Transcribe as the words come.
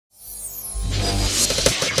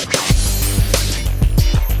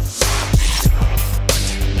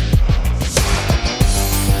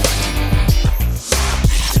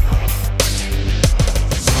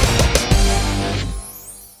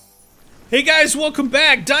Hey guys, welcome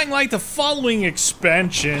back. Dying Light, the following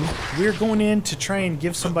expansion. We're going in to try and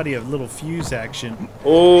give somebody a little fuse action.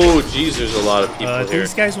 Oh, jeez, there's a lot of people here.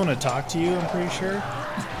 These guys want to talk to you, I'm pretty sure.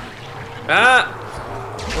 Ah!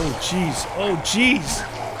 Oh, jeez. Oh, jeez.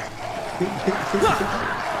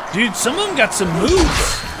 Dude, some of them got some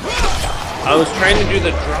moves. I was trying to do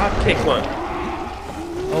the drop kick one.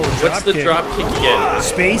 Oh, what's the drop kick again?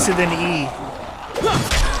 Space and then E.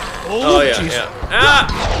 Oh yeah, geez. yeah. Ah!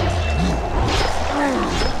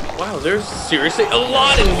 Wow, there's seriously a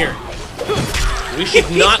lot in here. We should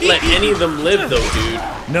not let any of them live, though, dude.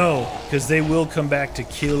 No, because they will come back to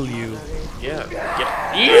kill you. Yeah.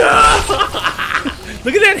 Yeah!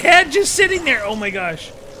 Look at that head just sitting there. Oh my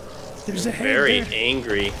gosh. There's a head Very there.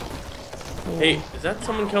 angry. Hey, is that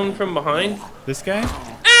someone coming from behind? This guy?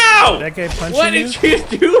 Ow! That guy punching Why you?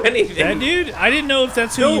 did you do anything? That dude? I didn't know if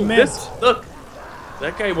that's who you meant. Look.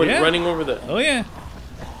 That guy went running over the... Oh, yeah.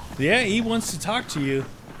 Yeah, he wants to talk to you.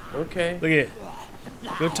 Okay. Look at it.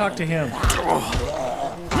 Go talk to him.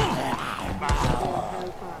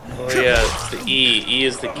 Oh, yeah, it's the E. E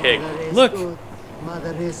is the kick. Look.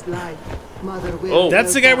 Mother is light. Mother will. Oh.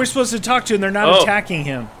 That's the guy we're supposed to talk to, and they're not attacking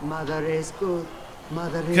him. Mother is good.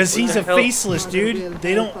 Mother is because he's a hell? faceless dude.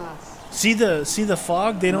 They don't see the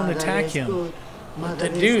fog. They don't attack him. The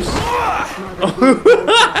deuce.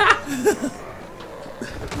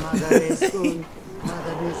 Mother is good.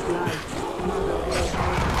 Mother is light.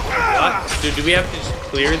 What? Dude, do we have to just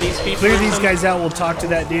clear these people? Clear these guys out. We'll talk to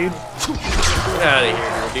that dude. Get out of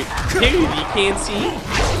here, dude. Dude, you can't see.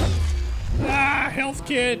 Ah, health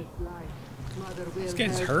kid. This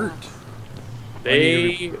guy's hurt.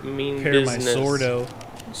 They mean Repair business. my swordo.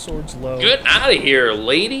 Sword's low. Get out of here,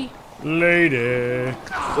 lady. Lady.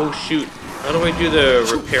 Oh shoot. How do I do the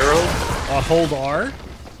reparo? Hold R.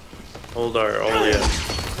 Hold R. Oh yeah.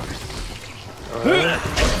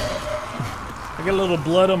 I got a little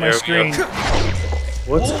blood on my There we screen. go.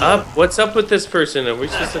 What's up? What's up with this person? Are we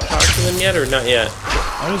supposed to talk to them yet or not yet?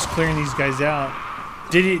 I'm just clearing these guys out.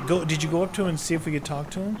 Did you go up to him and see if we could talk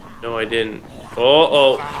to him? No, I didn't.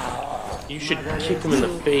 Oh. You should kick him in the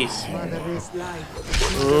face.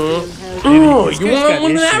 Oh, you want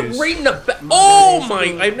one of that right in the back? Oh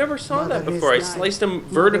my! I never saw that before. I sliced him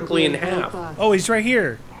vertically in half. Oh, he's right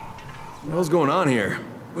here. What the hell's going on here?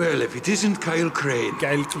 Well, if it isn't Kyle Crane.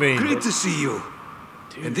 Kyle Crane. Great to see you.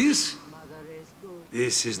 And this?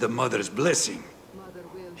 This is the Mother's blessing.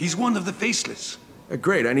 He's one of the Faceless.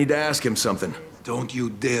 Great, I need to ask him something. Don't you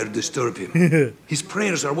dare disturb him. His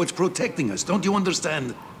prayers are what's protecting us, don't you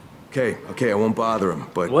understand? Okay, I won't bother him,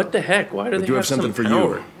 but... What the heck? Why do they do have something for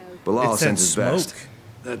power? you. Bilal sends his best.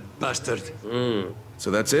 That bastard. So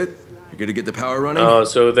that's it? You're gonna get the power running? Oh,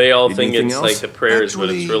 so they all Need think anything it's else? like the prayers, but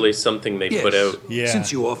it's Actually, really something they put yes. out. Yeah.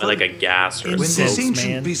 Since you offer, Like a gas or when this Incense,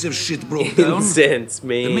 ancient man. piece of shit broke down, incense,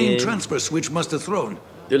 man. the main transfer switch must have thrown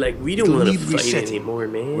They're like, we don't It'll want to need fight resetting. anymore,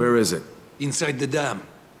 man. Where is it? inside the dam.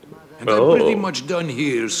 And Oh. I'm pretty much done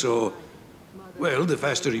here, so... Well, the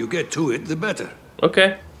faster you get to it, the better.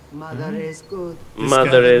 Okay. Mother is good.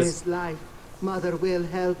 Mother is. light. Mother will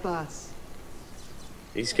help us.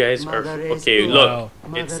 These guys are Mother is okay. good. Look, Wow.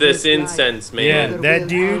 it's Mother this is light. incense, man. Yeah, Mother that will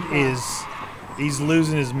dude help us. he's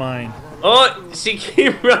losing his mind. Oh, she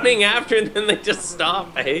keep running after, and then they just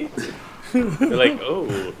stop. Eh? They're like,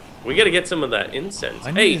 oh, we gotta get some of that incense.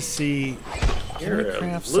 I need Hey, to see. Can you're I a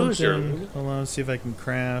craft loser. something? Hold on, see if I can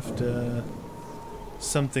craft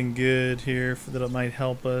something good here that might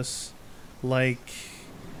help us. Like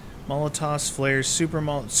Molotovs, flares, super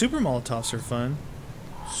Molotovs are fun.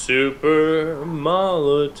 Super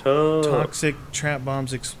Molotov. Toxic trap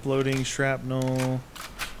bombs, exploding shrapnel.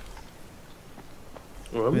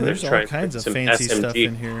 Well, I I'm mean, gonna there's try all and kinds put of some fancy SMG. stuff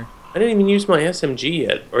in here. I didn't even use my SMG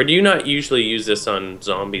yet. Or do you not usually use this on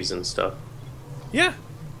zombies and stuff? Yeah.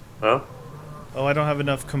 Well, Oh, I don't have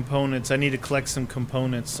enough components. I need to collect some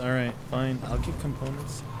components. All right, fine. I'll get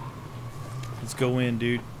components. Let's go in,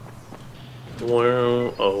 dude.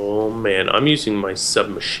 well, oh man, I'm using my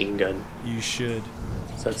submachine gun. You should.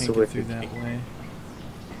 So that's Can't the way get through that way.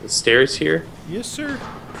 The stairs here. Yes, sir.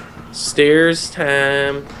 Stairs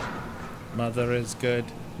time. Mother is good.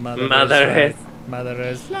 Mother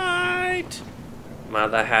is light.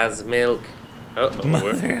 Mother has milk. Uh-oh.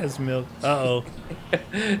 Mother has milk. Uh-oh.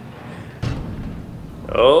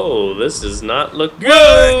 Oh, this does not look good.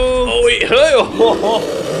 Whoa! Oh wait. Oh.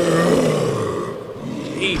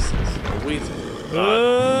 Jesus.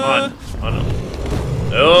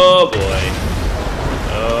 Oh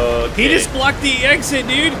boy. Okay. He just blocked the exit,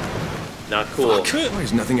 dude. Not cool. Why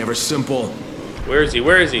is nothing ever simple? Where is he?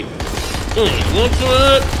 Where is he?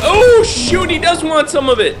 Oh shoot! He does want some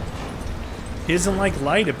of it. He doesn't like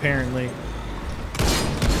light, apparently.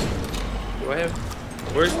 Do I have?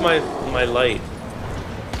 Where's my light?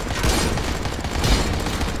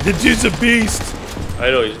 The dude's a beast. I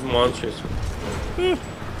know he's monstrous.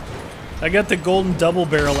 I got the golden double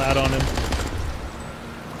barrel out on him.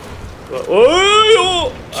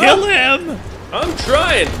 Oh! Kill him! I'm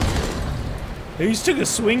trying. He just took a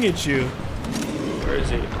swing at you. Where is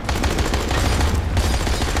he?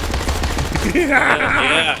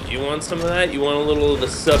 Yeah, you want some of that? You want a little of the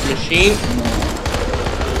submachine?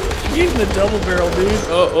 Give him the double barrel, dude.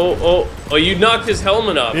 Oh, you knocked his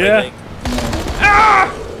helmet off, Yeah. I think.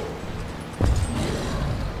 Ah!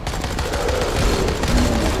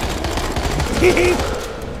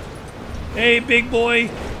 Hey, big boy.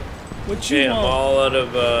 What you I'm want? all out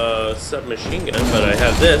of submachine gun, but I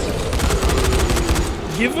have this.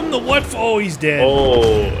 Give him the what? Oh, he's dead. Oh,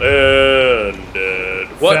 and dead.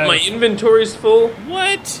 What? Fast. My inventory's full?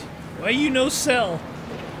 What? Why you no sell?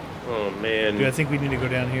 Oh, man. Dude, I think we need to go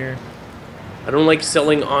down here. I don't like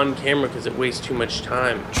selling on camera because it wastes too much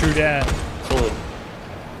time. True that. Boom.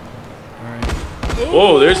 Alright.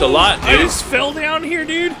 Whoa, there's a lot, I dude. just fell down here,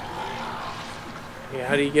 dude. Yeah,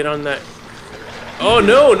 how do you get on that? Oh,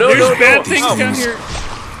 no. There's bad things down here.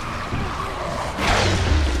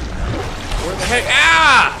 Where the heck?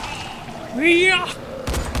 Ah! Yeah.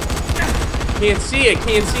 Can't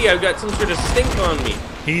see. I've got some sort of stink on me.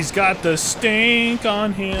 He's got the stink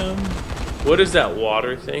on him. What is that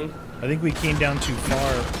water thing? I think we came down too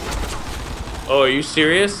far. Oh, are you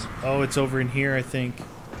serious? Oh, it's over in here, I think.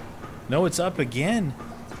 No, it's up again.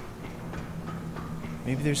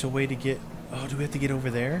 Maybe there's a way to get... Oh, do we have to get over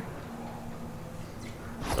there?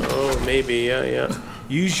 Oh, maybe. Yeah.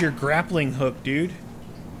 Use your grappling hook, dude.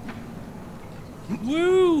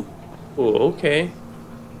 Woo! Oh, okay.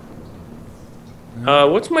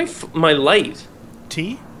 What's my light?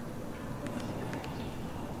 T?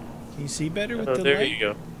 Can you see better with the there light? you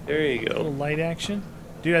go. There you Little go. light action.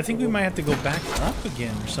 Dude, I think we might have to go back up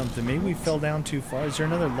again or something. Maybe we fell down too far. Is there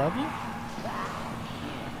another level?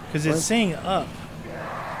 Because it's saying up.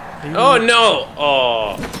 Oh, no!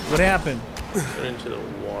 Oh. What happened? Went into the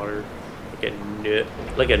water.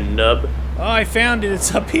 Like a nub. Oh, I found it.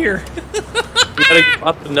 It's up here. You gotta go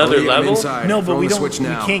up another I'm level? inside. No, but Throwing we the don't. switch We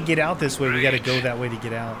now. can't get out this way. We got to go that way to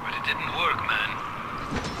get out. But it didn't work, man.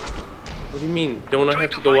 What do you mean? Don't I Try have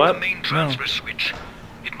to to go find up? the main transfer switch.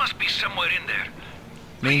 It must be somewhere in there.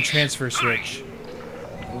 Main Please, transfer hurry. switch.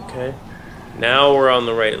 Okay. Now we're on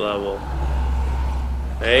the right level.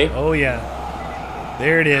 Hey? Oh yeah.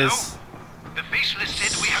 There it is. The faceless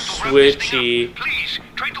said we have to wrap this thing Switchy. up. Please,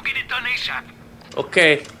 try to get it done ASAP.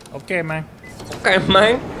 Okay. Okay, man. Okay,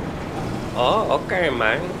 man. Oh, okay,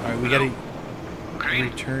 man. All right, we got to Crane,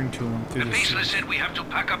 return to him through the the. faceless said we have to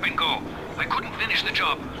pack up and go. I couldn't finish the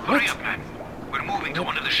job. Hurry up, man. We're moving to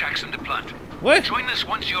one of the shacks in the plant. What? Join us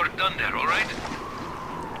once you're done there, all right?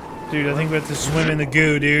 Dude, I think we have to swim in the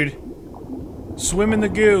goo, dude. Swim in the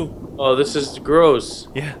goo. Oh, this is gross.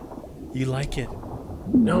 Yeah. You like it.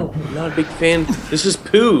 No, I'm not a big fan. This is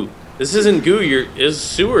poo. This isn't goo. This is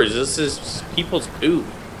sewers. This is people's poo.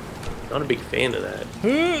 Not a big fan of that.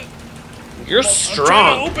 You're I'm trying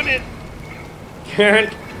strong. to open it.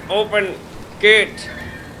 Can't open gate.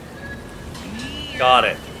 Got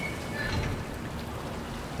it.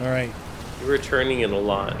 All right. You were turning it a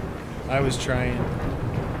lot. I was trying.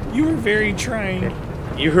 You were very trying.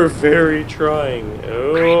 You were very trying.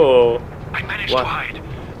 Oh. I managed What? to hide,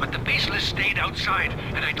 but the faceless stayed outside,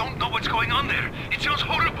 and I don't know what's going on there. It sounds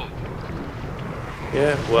horrible.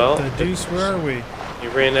 Yeah, well, The deuce, where are we? you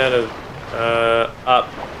ran out of,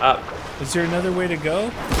 up. Is there another way to go?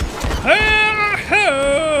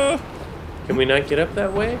 Ah, Can we not get up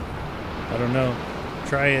that way? I don't know.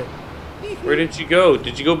 Try it. Where did you go?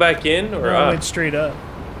 Did you go back in or No, I up? went straight up.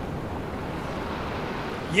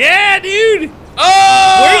 Yeah, dude!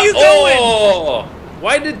 Oh! Where are you going? Oh!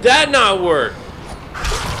 Why did that not work?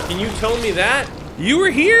 Can you tell me that? You were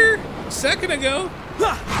here a second ago.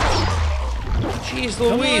 Jeez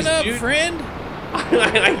Come Louise, on up, dude. friend.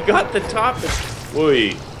 I got the top.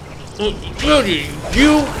 Wait.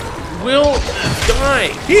 You will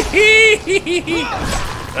die.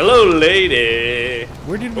 Hello, lady.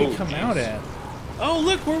 Where did we Oh, come jeez. out at? Oh,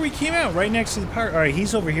 look where we came out. Right next to the power. All right,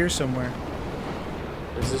 he's over here somewhere.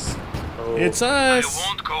 Is this? Oh. It's I us.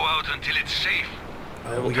 won't go out until it's safe.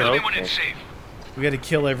 We Tell me got, when it's safe. we got to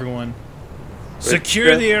kill everyone.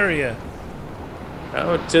 Secure the area.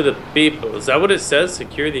 Out to the people. Is that what it says?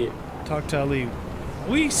 Secure the. Talk to Ali.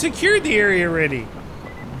 We secured the area already,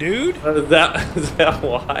 dude. Is that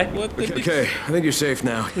why? What the? Okay, I think you're safe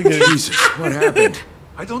now. Look at it. Jesus, what happened?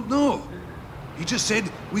 I don't know. He just said,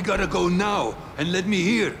 we gotta go now, and let me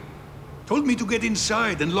here. Told me to get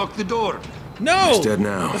inside and lock the door. No! He's dead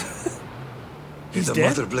now. He's the dead?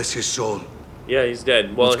 mother bless his soul. Yeah, he's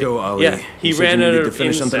dead. Well, Let's go, Ali. Yeah, he You said ran you out needed of to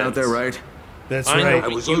finish something out there, incense. right? That's I know, right. I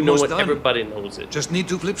but was you know almost what? done. Everybody knows it. Just need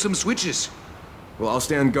to flip some switches. Well, I'll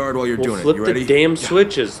stand guard while you're We'll doing it. flip You the ready? damn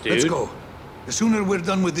switches, dude. Let's go. The sooner we're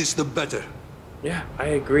done with this, the better. Yeah, I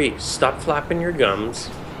agree. Stop flapping your gums.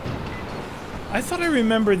 I thought I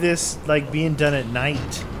remember this like being done at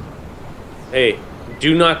night. Hey,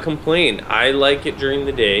 do not complain. I like it during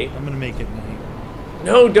the day. I'm gonna make it night.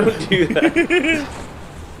 No, don't do that.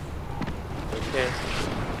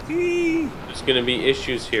 Okay. There's gonna be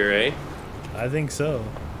issues here, eh? I think so.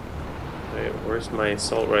 Wait, where's my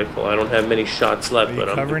assault rifle? I don't have many shots left, Are you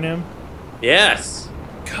but covering him? Yes.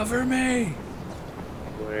 Cover me!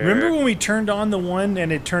 Where? Remember when we turned on the one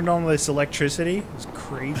and it turned on this electricity? It was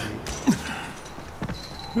crazy.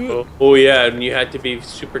 Oh yeah, and you had to be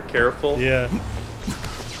super careful. Yeah.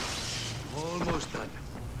 Almost done.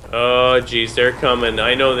 Oh jeez, they're coming.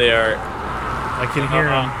 I know they are. I can hear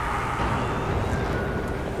him.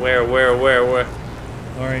 Where?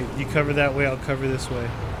 Alright, you cover that way, I'll cover this way.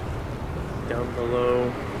 Down below.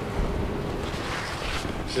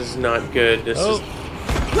 This is not good. This is. A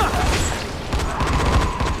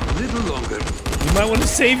little longer. You might want to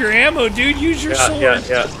save your ammo, dude. Use your sword. Yeah.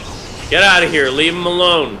 Get out of here. Leave him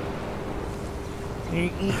alone.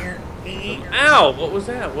 Ow! What was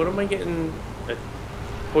that? What am I getting? A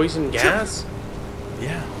poison gas?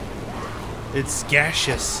 Yeah. It's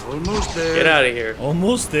gaseous. Almost there. Get out of here.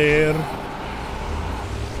 Almost there.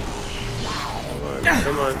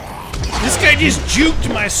 Come on. This guy just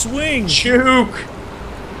juked my swing. Juke!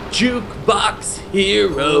 Jukebox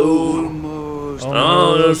hero.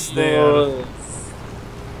 Almost. there.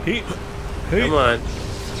 He, Come on.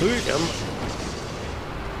 Hey. Come on.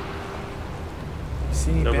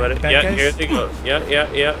 See any Nobody. bad Yeah, guys? here they go. Yeah.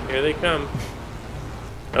 Here they come.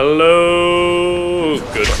 Hello.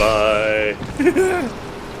 Goodbye.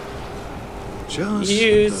 Just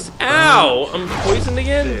Use. Ow! I'm poisoned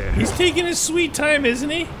again? there. He's taking his sweet time, isn't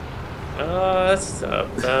he? That's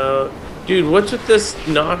about. Dude, what's with this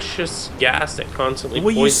noxious gas that constantly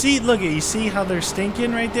Well, you poisons? see, look, you see how they're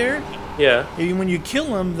stinking right there? Yeah. And when you kill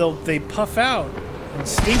them, they puff out and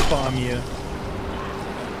stink bomb you.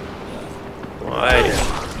 Why?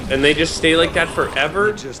 And they just stay like that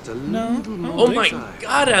forever? Just a No. little more Oh my time.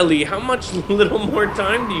 god, Ellie, how much little more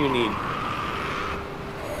time do you need?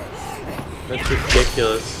 That's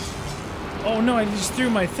ridiculous. Oh no, I just threw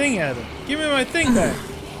my thing at him. Give me my thing back.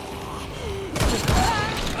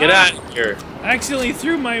 Get out of here. I accidentally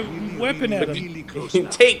threw my weapon at him. Really close now.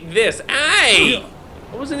 Take this. Aye!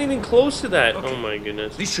 I wasn't even close to that. Oh my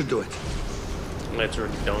goodness. This should do it. That's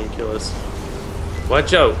ridiculous.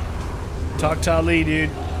 Watch out. Talk to Ali, dude.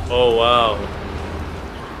 Oh wow.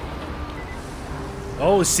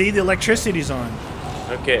 Oh, see, the electricity's on.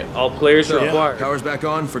 Okay, all players So, required. power's back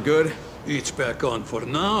on for good? It's back on for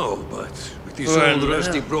now, but with this For old now.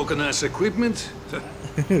 rusty broken-ass equipment,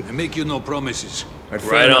 I make you no promises. All right,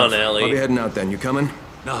 fair Right enough. on, Ellie. I'll be heading out then. You coming?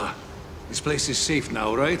 Nah, this place is safe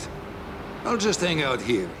now, right? I'll just hang out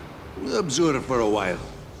here. Observe for a while.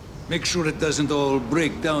 Make sure it doesn't all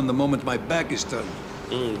break down the moment my back is turned.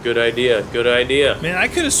 Good idea. Good idea. Man, I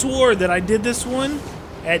could have swore that I did this one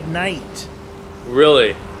at night.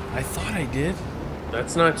 Really? I thought I did.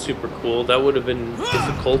 That's not super cool. That would have been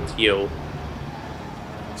difficult, yo.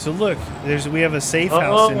 So look, we have a safe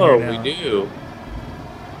house in here Oh, now. we do.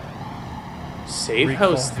 Safe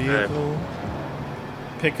Recall house time. vehicle.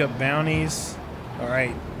 Pick up bounties. All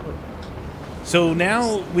right. So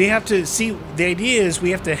now we have to see. The idea is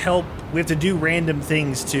we have to help. We have to do random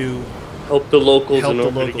things to Help the locals help in the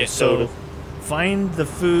order to locals. get So noticed. find the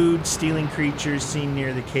food, stealing creatures seen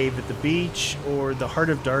near the cave at the beach, or the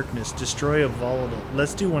Heart of Darkness. Destroy a volatile.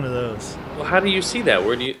 Let's do one of those. Well, how do you see that?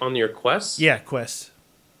 Where do you on your quest? Yeah, quest.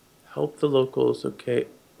 Help the locals. Okay.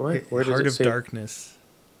 What? Where does Heart it of say? Darkness.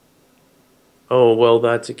 Oh well,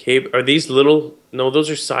 that's a cave. Are these little? No, those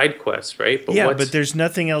are side quests, right? But Yeah, what's... but there's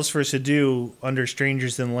nothing else for us to do under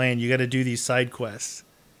Strangers in the Land. You got to do these side quests.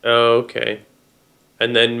 Oh, okay.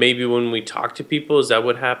 And then maybe when we talk to people, is that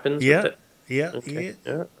what happens? Yeah, With yeah, it? Okay. yeah.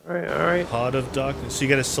 Yeah. All right. All right. Pot of Darkness. So you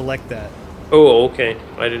got to select that. Oh, okay.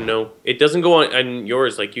 I didn't know. It doesn't go on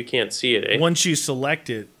yours. Like you can't see it, eh? Once you select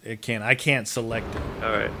it, it can. I can't select it.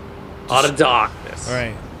 All right. Out of darkness. All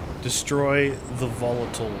right. Destroy the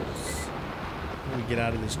volatiles. Let me get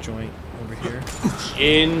out of this joint over here.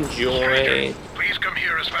 Enjoy. Please come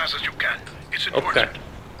here as fast as you can. It's Okay. important.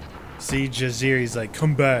 See, Jazir, he's like,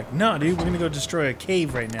 come back. No, dude, we're going to go destroy a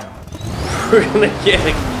cave right now. We're gonna get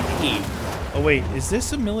a key. Oh wait, is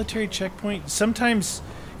this a military checkpoint? Sometimes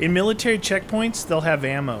in military checkpoints they'll have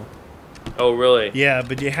ammo. Oh, really? Yeah,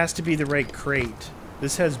 but it has to be the right crate.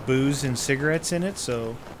 This has booze and cigarettes in it,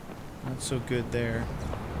 so not so good there.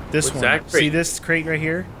 This What's one. that crate? See this crate right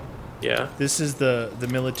here? Yeah. This is the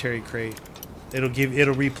military crate.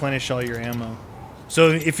 It'll replenish all your ammo. So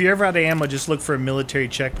if you're ever out of ammo, just look for a military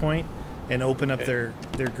checkpoint and open up their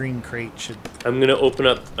green crate. I'm gonna open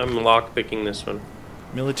up. I'm lockpicking this one.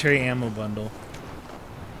 Military ammo bundle.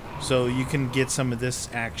 So you can get some of this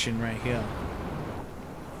action right here.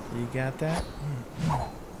 You got that?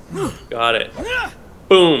 Got it.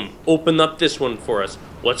 Boom. Open up this one for us.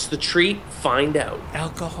 What's the treat? Find out.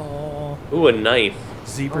 Alcohol. Ooh, a knife.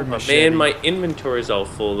 Zebra Oh, machete. man, my inventory's all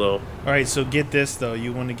full though. Alright, so get this though.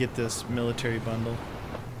 You want to get this military bundle.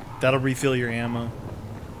 That'll refill your ammo.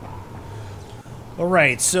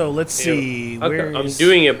 Alright, so let's see. Okay, I'm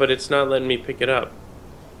doing it, but it's not letting me pick it up.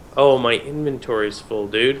 Oh, my inventory's full,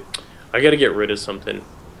 dude. I gotta get rid of something.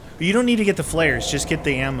 You don't need to get the flares, just get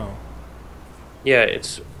the ammo. Yeah,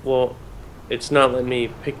 it's not letting me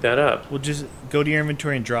pick that up. Well, just go to your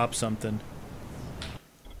inventory and drop something.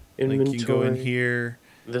 Inventory. Like you can go in here.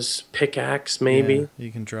 This pickaxe, maybe? Yeah,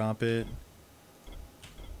 you can drop it.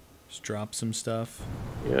 Just drop some stuff.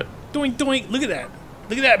 Yeah. Doink, doink. Look at that.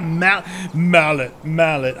 Look at that mallet.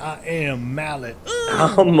 I am mallet.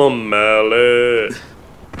 I'm a mallet.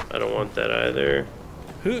 I don't want that either.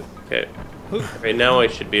 Okay. Right now I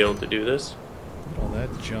should be able to do this. Look at all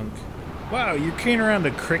that junk. Wow, you're carrying around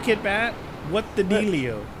a cricket bat? What the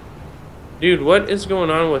dealio? Dude, what is going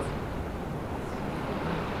on with... Can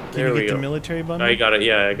There you we get go. the military bundle? I got it.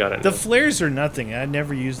 Yeah, I got it. The now. flares are nothing. I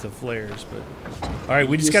never used the flares, but all right,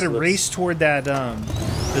 we just got to Useless. race toward that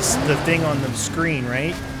the thing on the screen,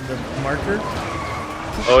 right? The marker.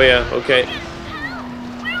 Oh yeah. Okay.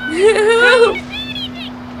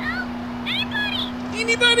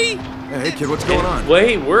 Anybody? Hey, kid, what's going on?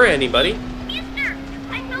 Wait, we're anybody?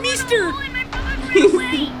 Mister.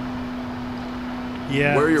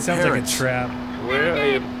 Yeah, Where are your sounds parents? like a trap. Where are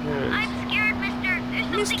your parents?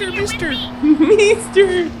 I'm scared, mister. There's Mister, something here with me.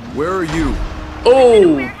 Mister. Where are you?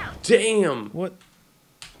 Oh, damn. What?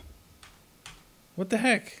 What the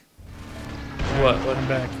heck? What? I'm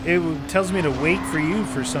back. It tells me to wait for you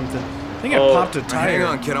for something. I think I Oh, popped a Hang tire.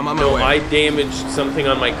 on, kid, I'm on my No, way. I damaged something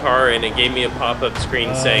on my car and it gave me a pop-up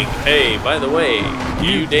screen saying, "Hey, by the way,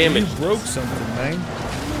 you damaged." You broke something, man.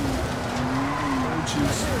 Oh,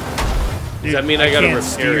 jeez. Does that mean I gotta can't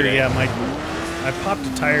repair steer. it? Yeah, I popped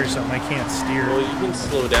a tire or something. I can't steer. Well, you can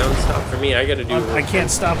slow down. Stop for me. I gotta do. I can't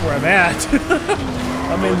stop where I'm at.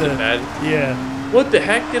 I'm in Was it the. bad? Yeah, What the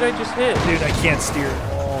heck did I just hit? dude, I can't steer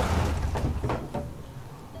at all.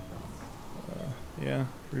 Yeah,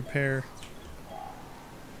 repair.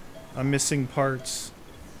 I'm missing parts.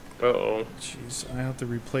 Uh-oh. Jeez, I have to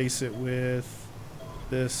replace it with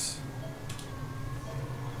this.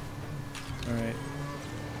 All right.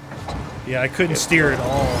 Yeah, I couldn't steer at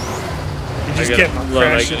all. It just gotta- kept hold on, I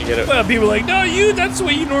crashing. gotta get it. Well, people are like, no, that's the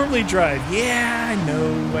way you normally drive. Yeah, I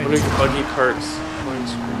know. I What are know. buggy parts? Find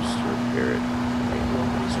screws to repair it.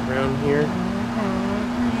 Nobody's around here.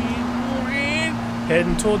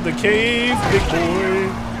 Heading toward the cave, big boy.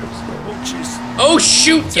 Oh, jeez. Oh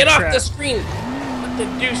shoot! Get a off trap. the screen! What the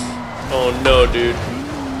deuce? Oh no, dude.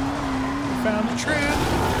 Found the trap.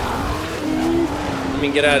 Let me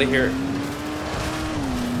get out of here.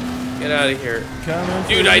 Get out of here. Coming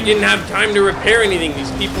Dude, for I you. didn't have time to repair anything.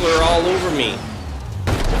 These people are all over me.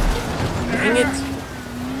 Dang it.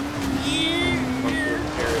 I'll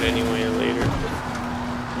repair it anyway later.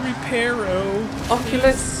 Reparo.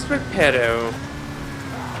 Oculus Reparo.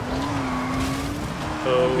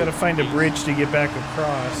 Oh, We gotta find a bridge to get back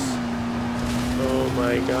across. oh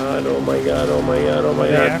my god, oh my god, oh my god, oh my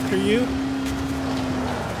Are they god. after you?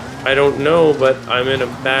 I don't know, but I'm in a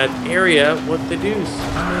bad area. What the deuce?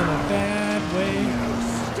 I'm in a bad way.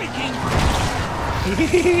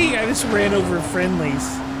 I just ran over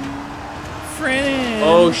friendlies. Friend.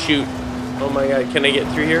 Oh shoot. Oh my god, can I get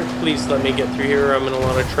through here? Please let me get through here or I'm in a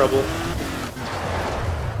lot of trouble.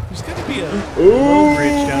 There's gotta be a low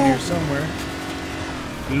bridge down here somewhere.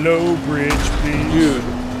 Low bridge, please. Dude,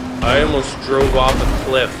 I almost drove off a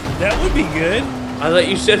cliff. That would be good. I thought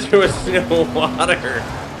you said there was no water.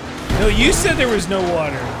 No, you said there was no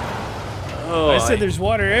water. Oh, I said there's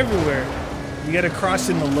water everywhere. You gotta cross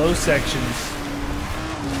in the low sections.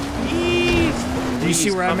 Do you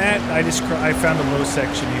see where I'm at? I found a low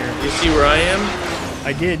section here. You see where I am?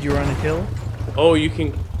 I did. You're on a hill. Oh,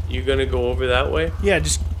 you're gonna go over that way? Yeah,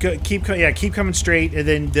 just keep coming straight, and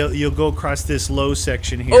then you'll go across this low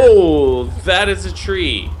section here. Oh, that is a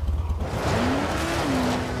tree.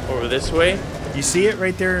 Over this way? You see it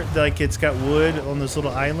right there? Like it's got wood on those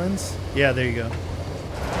little islands? Yeah, there you go.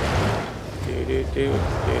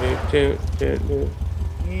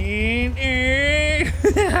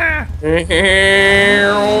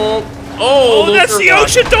 Oh, that's the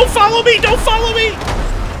ocean! Don't follow me! Don't follow me!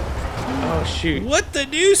 Oh, shoot. What the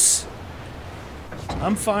deuce?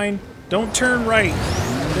 I'm fine. Don't turn right.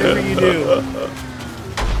 Whatever you do.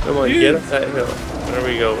 Come on, get up that hill. There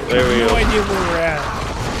we go. There we go. No idea where we're at.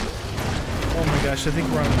 Oh my gosh, I think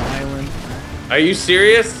we're on an island. Are you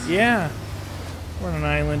serious? Yeah. We're on an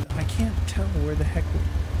island. I can't tell where the heck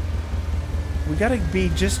we gotta be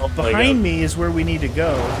just behind me is where we need to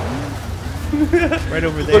go. Right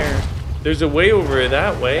over there. Look, there's a way over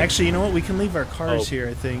that way. Actually, you know what? We can leave our cars here,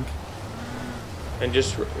 I think. And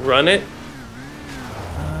just run it?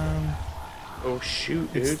 Oh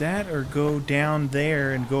shoot, dude. It's that or go down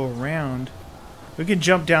there and go around. We can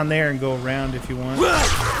jump down there and go around if you want.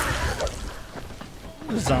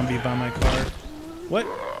 There's a zombie by my car. What?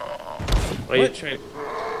 Why are you trying?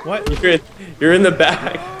 What? You're in the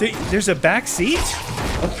back. There's a back seat?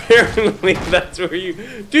 Apparently that's where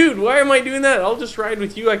you... Dude, why am I doing that? I'll just ride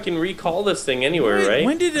with you. I can recall this thing anywhere, right?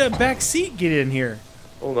 When did a back seat get in here?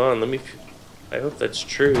 Hold on, let me... I hope that's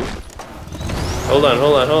true. Hold on,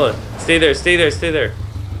 hold on, hold on. Stay there, stay there, stay there.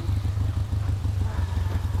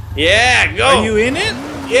 Yeah, go! Are you in it?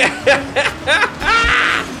 Yeah!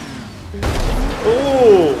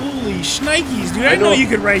 Ooh! Holy shnikes, dude. I know you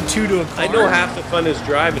could ride two to a car. I know half the fun is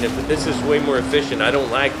driving it, but this is way more efficient. I don't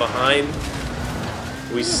lag behind.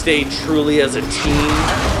 We stay truly as a team.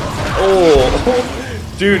 Oh!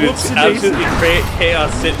 Dude, it's absolutely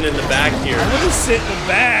chaos sitting in the back here. I want to sit in the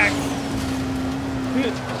back.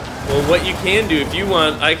 Well, what you can do, if you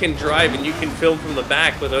want, I can drive and you can film from the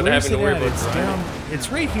back without having to worry about driving. It's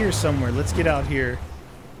right here somewhere. Let's get out here.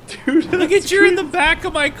 Dude, look at you in the back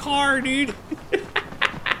of my car, dude.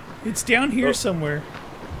 It's down here somewhere.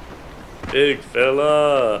 Big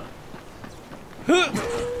fella.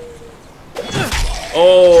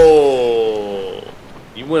 Oh,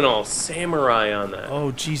 you went all samurai on that.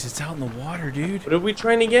 Oh, jeez, it's out in the water, dude. What are we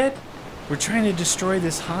trying to get? We're trying to destroy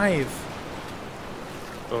this hive.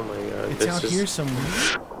 Oh my god. It's out here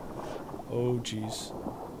somewhere. Oh, jeez.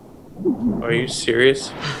 Are you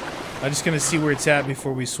serious? I'm just gonna see where it's at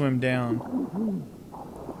before we swim down.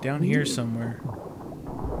 Down here somewhere.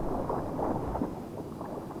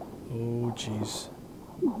 Oh, jeez.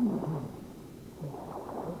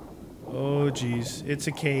 Oh, jeez. It's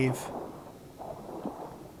a cave.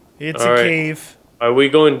 It's a cave. Are we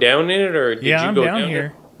going down in it, or did you I'm go down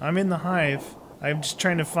here. I'm in the hive. I'm just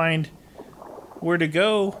trying to find where to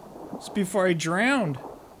go. It's before I drowned.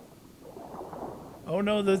 Oh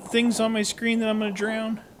no, the thing's on my screen that I'm gonna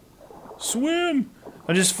drown. Swim!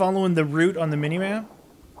 I'm just following the route on the minimap.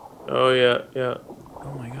 Oh yeah, yeah.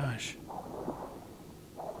 Oh my gosh.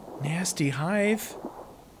 Nasty hive.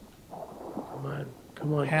 Come on,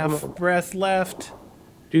 come on. Half breath left.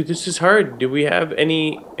 Dude, this is hard. Do we have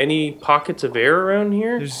any pockets of air around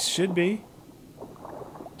here? There should be.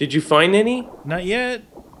 Did you find any? Not yet.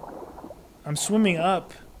 I'm swimming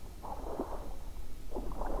up.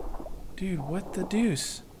 Dude, what the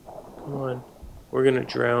deuce? Come on. We're gonna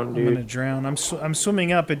drown, dude. I'm gonna drown. I'm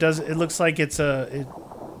swimming up. It looks like it's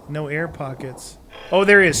no air pockets. Oh,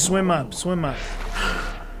 there is. Swim up. Swim up.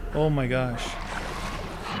 Oh my gosh.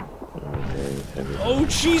 Oh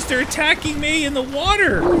jeez, they're attacking me in the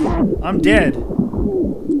water. I'm dead.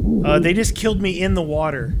 They just killed me in the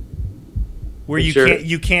water. Where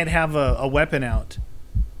you can't have a weapon out.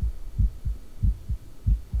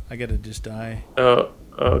 I gotta just die. Oh,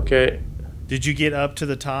 okay. Did you get up to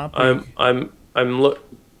the top? Oh, I'm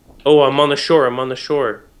on the shore. I'm on the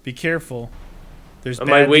shore. Be careful. There's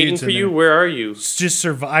Am I waiting for you? Where are you? Just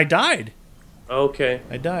survive. I died. Okay.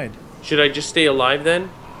 I died. Should I just stay alive then?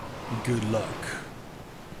 Good luck.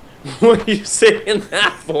 What are you saying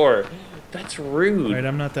that for? That's rude. Alright,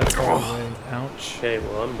 I'm not that far away. Ouch. Okay,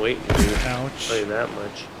 well I'm waiting for you. Ouch. I'll tell you that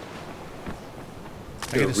much.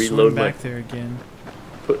 I gotta swim back there again.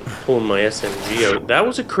 Pulling my SMG out. That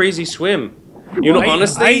was a crazy swim. You know,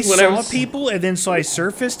 honestly, I saw people, and then so I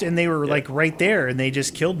surfaced, and they were like right there, and they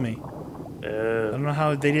just killed me. I don't know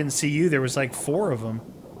how they didn't see you. There was like 4 of them.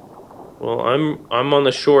 Well, I'm on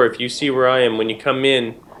the shore. If you see where I am, when you come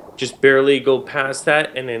in, just barely go past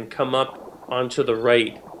that, and then come up onto the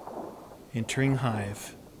right. Entering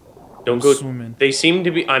hive. Don't go swimming. They seem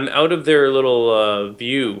to be. I'm out of their little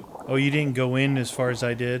view. Oh, you didn't go in as far as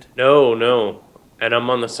I did? No, no. And I'm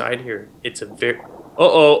on the side here. It's a very.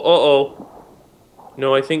 Uh-oh.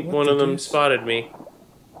 No, I think one of them spotted me.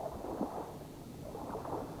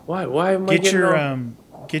 Why? Why am I getting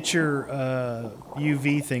Get your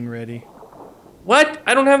UV thing ready. What?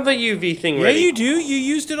 I don't have the UV thing ready. Yeah, you do. You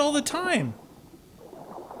used it all the time.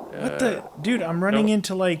 What the... Dude, I'm running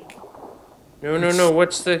into, like... No.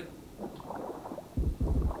 What's the...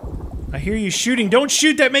 I hear you shooting. Don't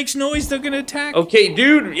shoot. That makes noise. They're going to attack. Okay,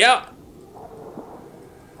 dude. Yeah.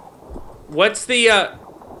 What's the...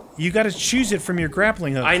 You got to choose it from your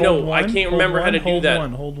grappling hook. I know. I can't remember how to do that.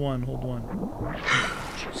 Hold one.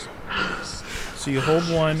 So you hold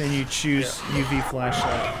one and you choose UV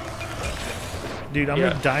flashlight. Dude, I'm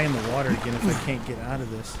going to die in the water again if I can't get out of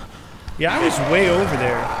this. Yeah, I was way over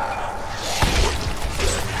there.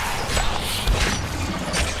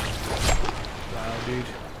 Wow, dude.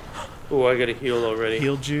 Oh, I got to heal already.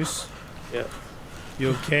 Heal juice? Yeah. You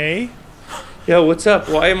okay? Yeah, what's up?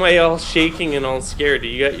 Why am I all shaking and all scared?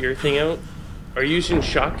 You got your thing out? Are you using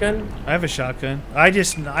shotgun? I have a shotgun. I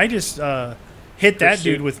just hit that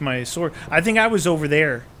dude with my sword. I think I was over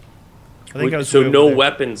there. I think I was so no there.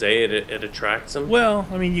 weapons, eh? It attracts them? Well,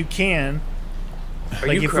 I mean, you can.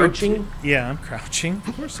 Are you crouching? Yeah, I'm crouching.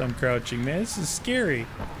 Of course I'm crouching, man. This is scary.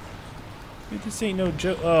 Dude, this ain't no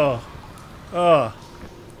joke. Oh,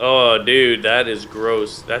 dude, that is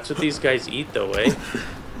gross. That's what these guys eat, though, eh?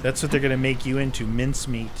 That's what they're gonna make you into,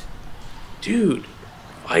 mincemeat. Dude,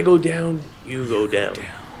 if I go down, you go down.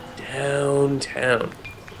 Downtown.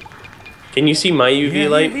 Can you see my UV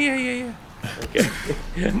light? Yeah. Okay.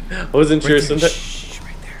 I wasn't sure sometimes. Shh,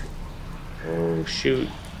 right there. Oh, shoot.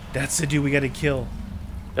 That's the dude we gotta kill.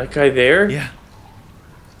 That guy there? Yeah.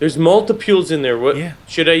 There's multiples in there. What? Yeah.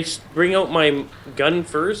 Should I bring out my gun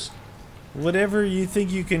first? Whatever you think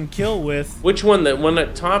you can kill with. Which one? The one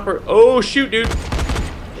at top or? Oh, shoot, dude.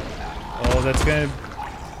 Oh, that's gonna...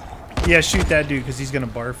 Yeah, shoot that dude, because he's gonna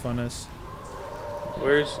barf on us.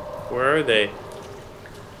 Where are they?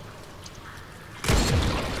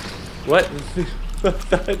 What? I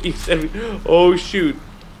thought you said... Oh, shoot.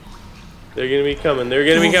 They're gonna be coming. They're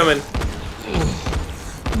gonna be coming.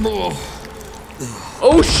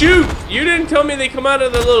 Oh, shoot! You didn't tell me they come out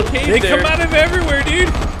of the little cave They there. come out of everywhere, dude.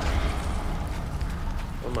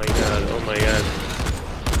 Oh my god, oh my god.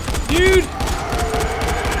 Dude!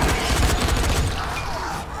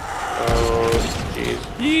 Oh, jeez.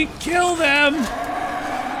 You kill them!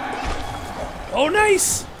 Oh,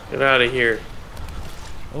 nice! Get out of here.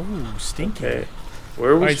 Oh, stinky. Okay.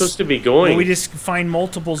 Where are we supposed to be going? Well, we just find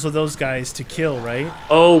multiples of those guys to kill, right?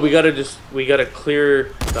 Oh, we gotta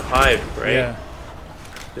clear the hive, right? Yeah.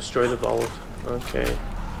 Destroy the vault. Okay.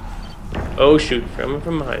 Oh shoot, from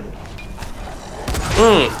behind.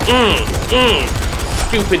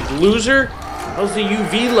 Stupid loser! How's the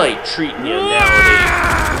UV light treating you nowadays?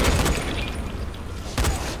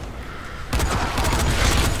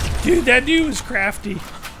 Dude, that dude was crafty.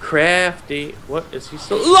 Crafty. What? Is he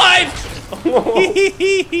still alive?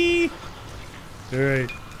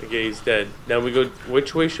 Alright. Okay, he's dead. Now we go.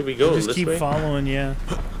 Which way should we go? Just This keep way? following, yeah.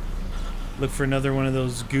 Look for another one of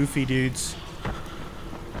those goofy dudes.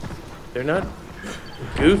 They're not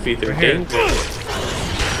goofy, they're Right here. dangerous.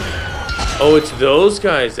 Oh, it's those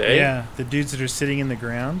guys, eh? Yeah, the dudes that are sitting in the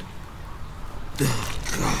ground.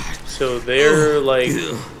 So they're like...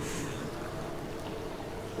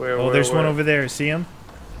 Oh, there's one over there. See him?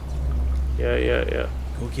 Yeah.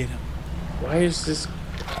 Go get him. Why is this...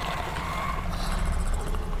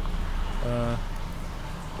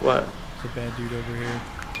 What? There's a bad dude over here.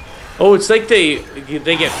 Oh, it's like they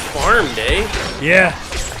get farmed, eh? Yeah.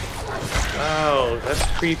 Wow, that's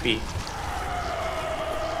creepy.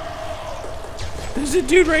 There's a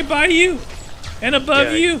dude right by you. And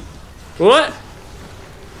above you. What?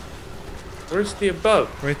 Where's the above?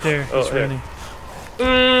 Right there. Oh, He's running.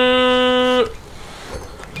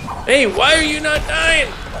 Hey, why are you not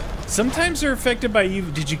dying? Sometimes they're affected by you.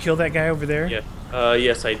 Did you kill that guy over there? Yeah.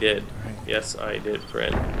 Yes, I did. Right. Yes, I did,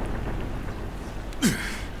 friend.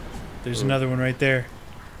 There's another one right there.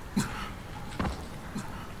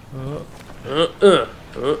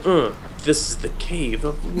 This is the Cave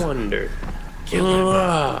of Wonder. Kill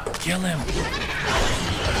him. Kill him.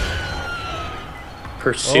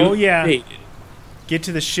 Pursuit. Oh, yeah. Hey. Get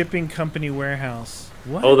to the shipping company warehouse.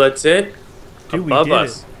 What? Oh, that's it? Dude, above we did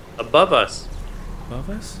us. It. Above us. Above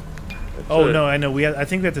us? That's Oh, it. no, I know. I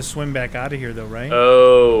think we have to swim back out of here, though, right?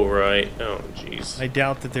 Oh, right. Oh, jeez. I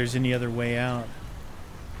doubt that there's any other way out.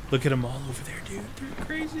 Look at them all over there, dude. They're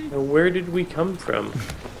crazy. Now, where did we come from?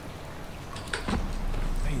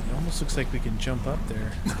 Hey, it almost looks like we can jump up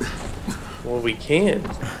there. Well, we can.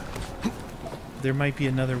 There might be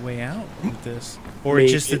another way out with this. Or Maybe.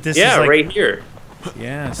 just that this yeah, is like... right here.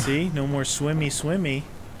 Yeah, see? No more swimmy.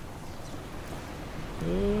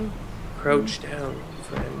 Crouch down,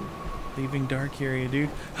 friend. Leaving dark area, dude.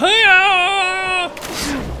 Hiya!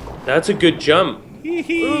 That's a good jump.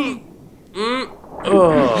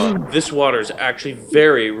 Oh, this water's actually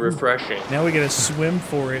very refreshing. Now we gotta swim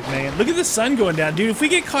for it, man. Look at the sun going down, dude. If we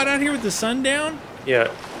get caught out here with the sun down, Yeah.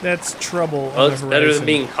 that's trouble. Well, on it's the better horizon. than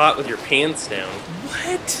being caught with your pants down.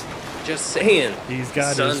 What? Just saying. He's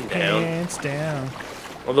got Sun his down. pants down.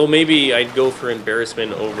 Although maybe I'd go for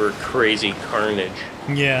embarrassment over crazy carnage.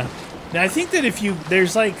 Yeah. Now I think that if you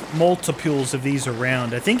there's like multiples of these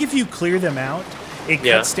around. I think if you clear them out, it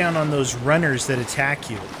Yeah. cuts down on those runners that attack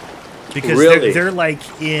you. Because Really? they're like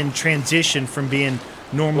in transition from being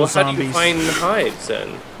normal Well, how do zombies. you find hives then?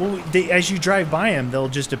 Well, as you drive by them, they'll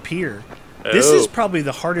just appear. This Oh. is probably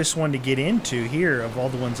the hardest one to get into here of all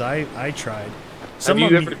the ones I tried. Have you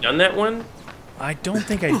of ever done that one? I don't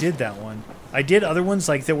think I did that one. I did other ones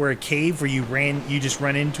like that were a cave where you just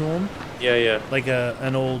run into them, Yeah, yeah, like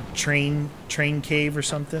an old train cave or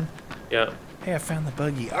something. yeah. Hey, I found the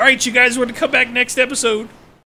buggy. All right, you guys want to come back next episode?